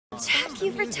Jack,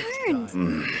 you've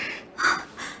returned.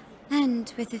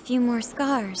 And with a few more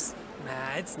scars.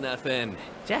 Nah, it's nothing.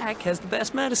 Jack has the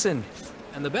best medicine.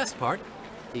 And the best part,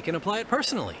 he can apply it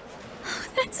personally.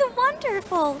 That's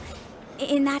wonderful.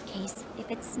 In that case, if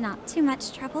it's not too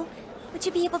much trouble, would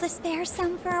you be able to spare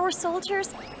some for our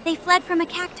soldiers? They fled from a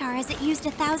cactar as it used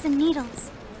 1,000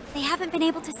 needles. They haven't been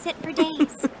able to sit for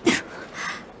days.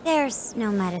 There's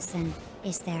no medicine,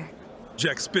 is there?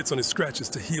 Jack spits on his scratches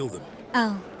to heal them.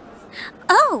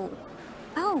 Oh,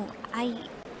 I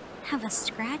have a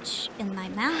scratch in my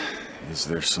mouth. Is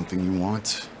there something you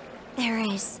want? There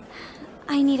is.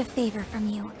 I need a favor from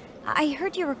you. I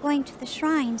heard you were going to the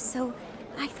shrine, so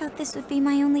I thought this would be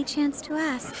my only chance to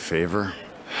ask. A favor?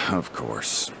 Of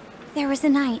course. There was a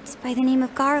knight by the name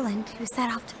of Garland who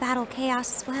set off to battle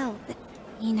Chaos as well, but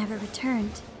he never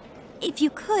returned. If you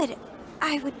could,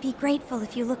 I would be grateful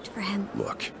if you looked for him.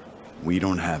 Look, we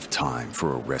don't have time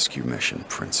for a rescue mission,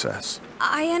 Princess.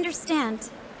 I understand.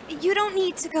 You don't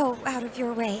need to go out of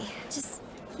your way. Just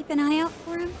keep an eye out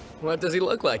for him. What does he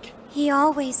look like? He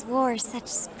always wore such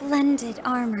splendid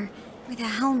armor, with a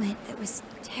helmet that was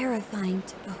terrifying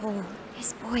to behold.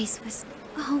 His voice was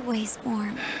always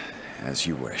warm. As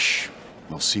you wish.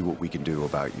 We'll see what we can do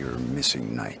about your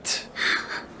missing knight.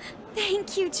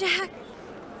 Thank you, Jack.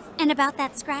 And about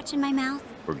that scratch in my mouth?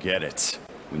 Forget it.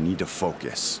 We need to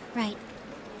focus. Right.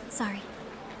 Sorry.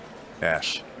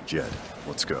 Ash, Jed,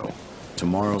 let's go.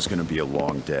 Tomorrow's gonna be a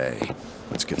long day.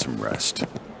 Let's get some rest.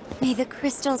 May the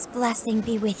crystal's blessing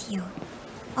be with you.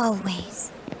 Always.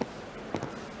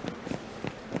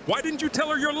 Why didn't you tell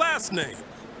her your last name?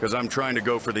 Because I'm trying to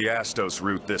go for the Astos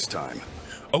route this time.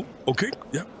 Oh, okay.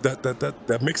 Yeah,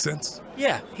 that makes sense.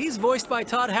 Yeah, he's voiced by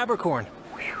Todd Haberkorn.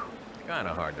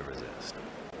 Kinda hard to resist.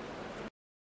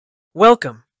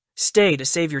 Welcome. Stay to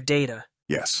save your data.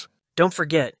 Yes. Don't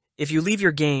forget, if you leave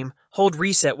your game, hold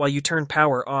reset while you turn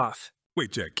power off.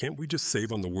 Wait, Jack, can't we just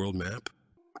save on the world map?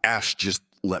 Ash, just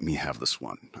let me have this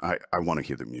one. I want to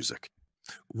hear the music.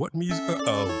 What music?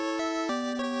 Oh.